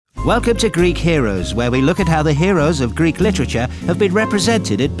Welcome to Greek Heroes, where we look at how the heroes of Greek literature have been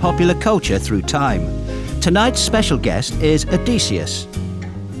represented in popular culture through time. Tonight's special guest is Odysseus.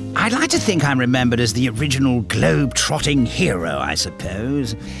 I'd like to think I'm remembered as the original globe-trotting hero, I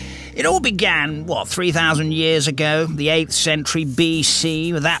suppose. It all began, 3,000 years ago, the 8th century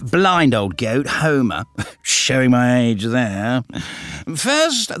BC, with that blind old goat, Homer. Showing my age there.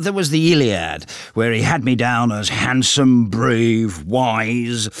 First, there was the Iliad, where he had me down as handsome, brave,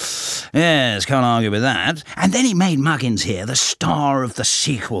 wise. Yes, can't argue with that. And then he made Muggins here the star of the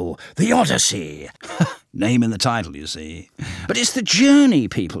sequel, the Odyssey. Name in the title, you see. But it's the journey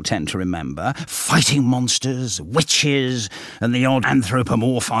people tend to remember. Fighting monsters, witches, and the odd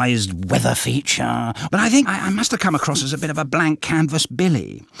anthropomorphized weather feature. But I think I must have come across as a bit of a blank canvas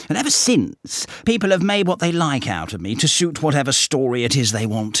Billy. And ever since, people have made what they like out of me to suit whatever story it is they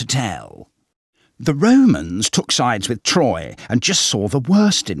want to tell. The Romans took sides with Troy and just saw the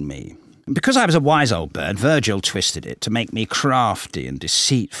worst in me. Because I was a wise old bird, Virgil twisted it to make me crafty and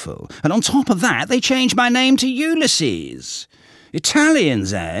deceitful. And on top of that, they changed my name to Ulysses.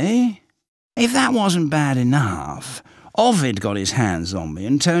 Italians, eh? If that wasn't bad enough, Ovid got his hands on me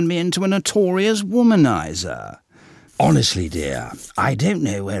and turned me into a notorious womanizer. Honestly, dear, I don't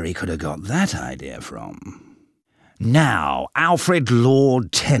know where he could have got that idea from. Now, Alfred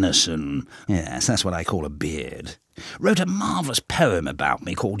Lord Tennyson, yes, that's what I call a beard, wrote a marvellous poem about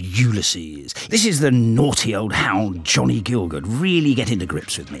me called Ulysses. This is the naughty old hound Johnny Gielgud really getting to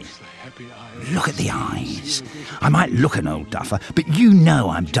grips with me. Look at the eyes. I might look an old duffer, but you know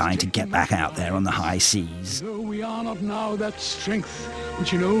I'm dying to get back out there on the high seas. Though we are not now that strength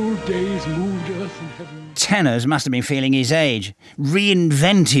which in old days moved earth and heaven. Tenners must have been feeling his age.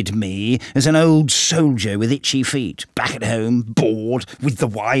 Reinvented me as an old soldier with itchy feet, back at home, bored, with the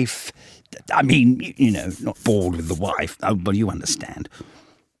wife. I mean, not bored with the wife. Oh, but you understand.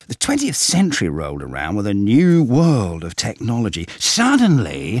 The 20th century rolled around with a new world of technology.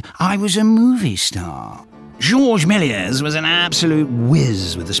 Suddenly, I was a movie star. George Melies was an absolute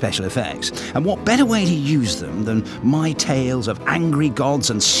whiz with the special effects. And what better way to use them than my tales of angry gods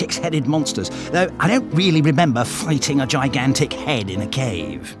and six-headed monsters, though I don't really remember fighting a gigantic head in a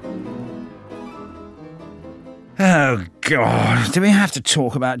cave. Oh, God, do we have to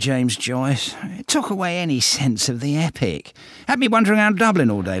talk about James Joyce? It took away any sense of the epic. Had me wandering around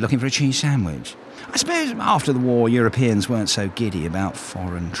Dublin all day looking for a cheese sandwich. I suppose after the war, Europeans weren't so giddy about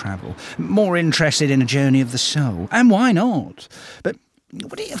foreign travel, more interested in a journey of the soul. And why not? But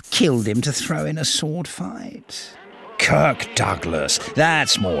would it have killed him to throw in a sword fight? Kirk Douglas,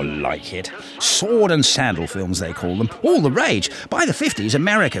 that's more like it. Sword and sandal films, they call them. All the rage. By the 50s,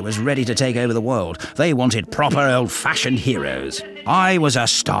 America was ready to take over the world. They wanted proper old-fashioned heroes. I was a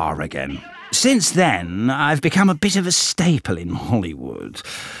star again. Since then, I've become a bit of a staple in Hollywood.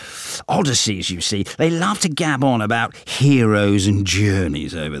 Odysseys, you see, they love to gab on about heroes and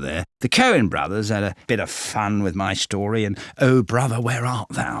journeys over there. The Coen Brothers had a bit of fun with my story and Oh Brother, Where Art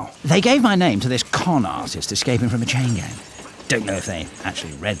Thou? They gave my name to this con artist escaping from a chain gang. Don't know if they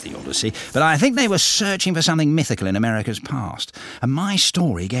actually read the Odyssey, but I think they were searching for something mythical in America's past, and my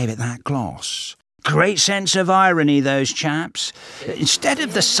story gave it that gloss. Great sense of irony, those chaps. Instead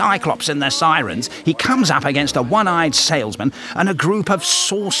of the Cyclops and their sirens, he comes up against a one-eyed salesman and a group of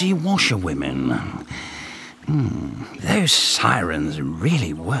saucy washerwomen. Those sirens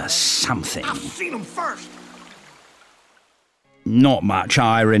really were something. I've seen them first. Not much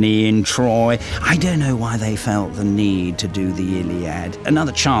irony in Troy. I don't know why they felt the need to do the Iliad.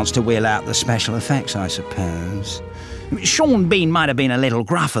 Another chance to wheel out the special effects, I suppose. Sean Bean might have been a little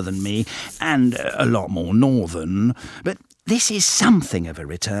gruffer than me, and a lot more northern, but this is something of a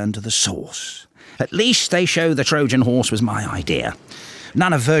return to the source. At least they show the Trojan horse was my idea.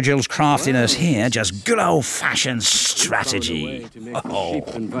 None of Virgil's craftiness here, just good old-fashioned strategy.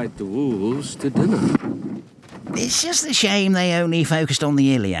 Invite the wolves to dinner. It's just a shame they only focused on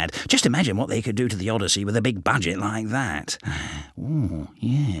the Iliad. Just imagine what they could do to the Odyssey with a big budget like that. Oh,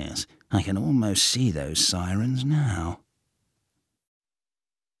 yes, I can almost see those sirens now.